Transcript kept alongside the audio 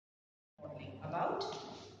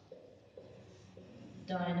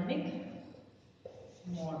dynamic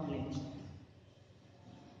modeling.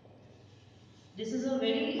 This is a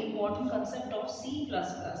very important concept of C++.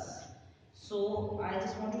 So I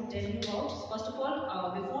just want to tell you about, first of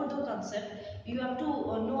all, before the concept, you have to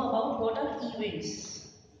know about what are events.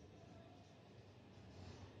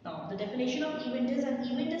 Now, the definition of event is, an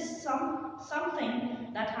event is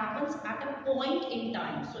something that happens at a point in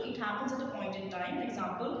time. So it happens at a point in time. For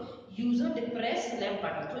example, user depress left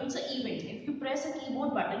button. So it's an event. If you press a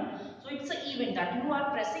keyboard button, so it's an event that you are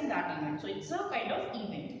pressing that event. So it's a kind of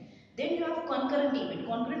event. Then you have concurrent event.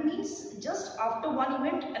 Concurrent means just after one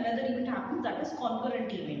event, another event happens. That is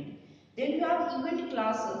concurrent event. Then you have event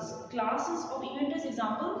classes. Classes of event is,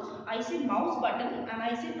 example, I say mouse button and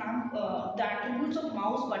I say the attributes of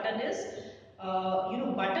mouse button is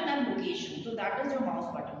button and location. So that is your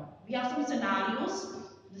mouse button. We have some scenarios.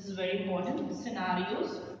 This is very important.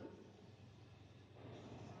 Scenarios.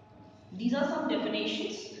 These are some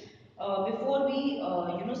definitions. Before we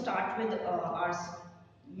start with our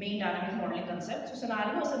main dynamic modeling concept. So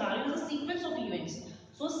scenario is a sequence of events.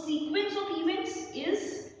 So sequence of events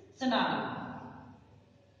is scenario.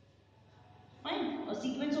 Fine. A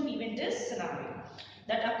sequence of event is scenario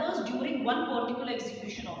that occurs during one particular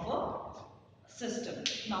execution of a system.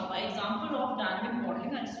 Now, an example of dynamic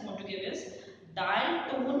modeling I just want to give is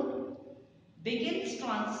dial tone begins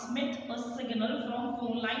transmit a signal from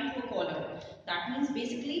phone line to a caller. That means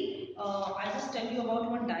basically, I just tell you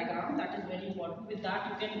about one diagram that is very important. With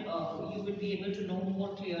that, you will be able to know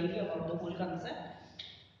more clearly about the whole concept.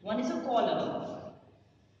 One is a caller.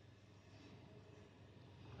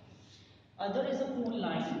 Other is a phone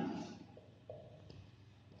line.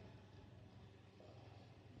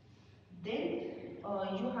 Then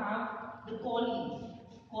you have the callee.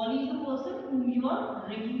 Callee is the person whom you are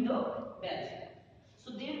ringing the bell.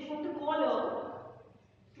 So then from the caller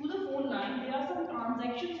to the phone line, there are some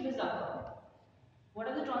transactions which occur. What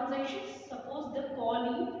are the transactions? Suppose the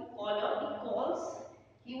caller, he calls,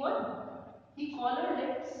 he caller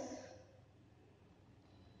lets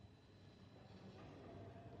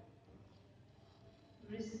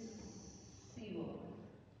receiver.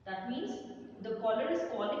 That means the caller is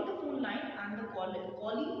calling the phone line and the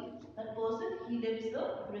calling that person, he lets the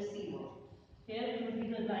receiver. Here it will be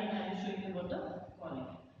the line I will show you about the calling.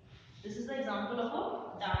 This is the example of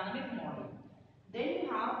a dynamic model. Then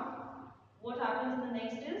you have what happens in the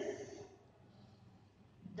next is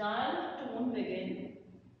dial tone begin.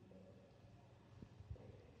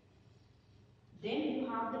 Then you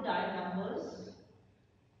have the dial numbers,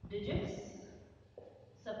 digits.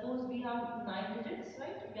 Suppose we have 9 digits,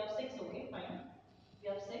 right? We have 6, okay, fine. We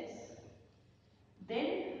have 6. Then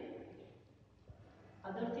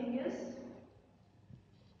other thing is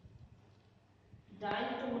dial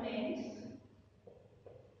tone ends.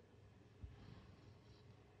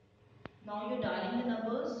 Now you're dialing the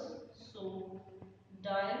numbers. So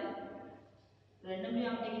dial, randomly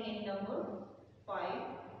I'm taking any number, 5,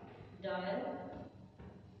 dial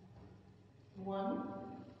 1,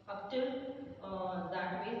 up till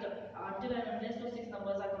that way, until and unless those 6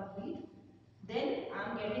 numbers are complete. Then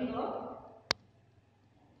I'm getting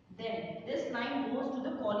then this line goes to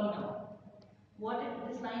the callee now.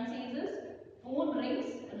 This line says is phone rings,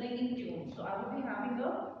 ringing tune. So I will be having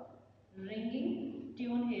a ringing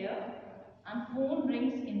tune here and phone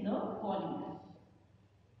rings in the callee.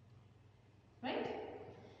 Right?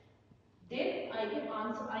 Then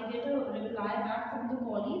I get a reply back from the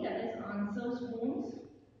callee, that is answers phones.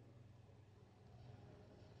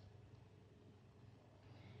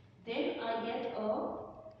 Then I get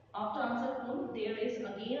after answer phone, there is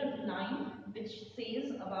again a line which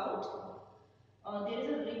says about there is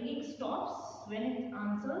a ringing stops. When it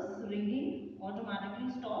answers, ringing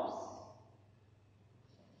automatically stops.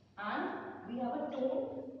 And we have a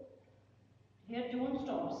tone. Here tone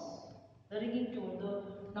stops. The ringing tone.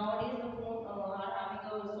 Nowadays the phone are having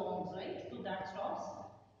a songs, right? So that stops.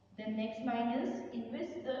 Then next line is, in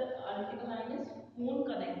which the article line is phone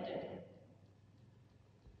connected.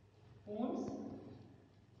 Phones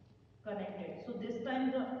connected. So this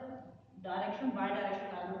time the bi-directional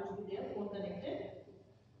arrow will be there, phone connected.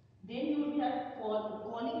 Then you will have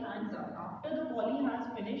calling hands up. After the calling has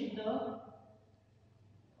finished the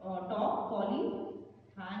talk, calling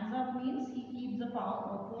hands up means he keeps the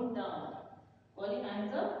phone down. Calling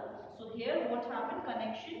hands up. So here what happened?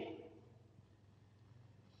 Connection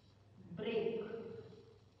break.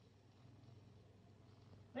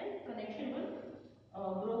 Right? Connection will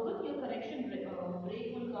broken. Your connection break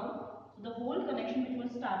will come. So the whole connection which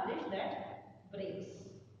was established, that breaks.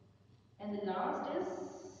 And the last is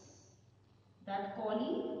that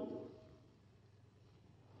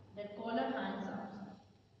caller hands up.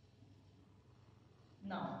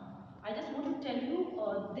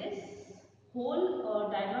 whole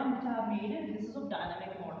diagram which I have made, this is of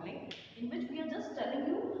dynamic modeling, in which we are just telling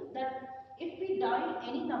you that if we dial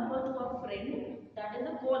any number to our friend, that is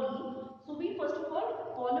a callee, so we first of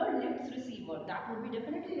all, caller lifts receiver, that would be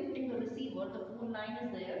definitely lifting the receiver, the phone line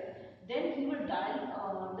is there, then he will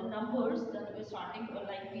dial the numbers that we're starting,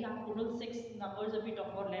 like we have total 6 numbers if we talk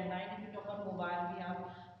about landline, if we talk about mobile, we have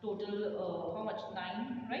total, how much,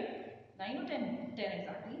 9, right? 9 or 10? 10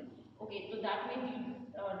 exactly. Okay, so that way we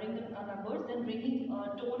ring the numbers, then ringing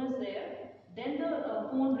tone is there, then the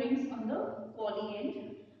phone rings on the calling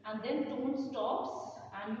end, and then tone stops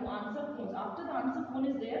and you answer phones. After the answer phone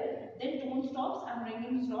is there, then tone stops and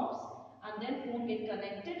ringing stops, and then phone get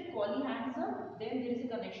connected, callee hangs up, then there is a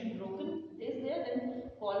connection broken is there, then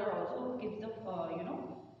caller also gives the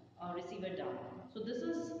receiver down. So this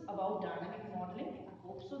is about dynamic modeling. I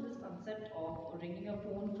hope so this concept of ringing a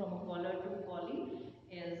phone from a caller to callee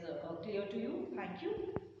is clear to you. Thank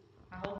you.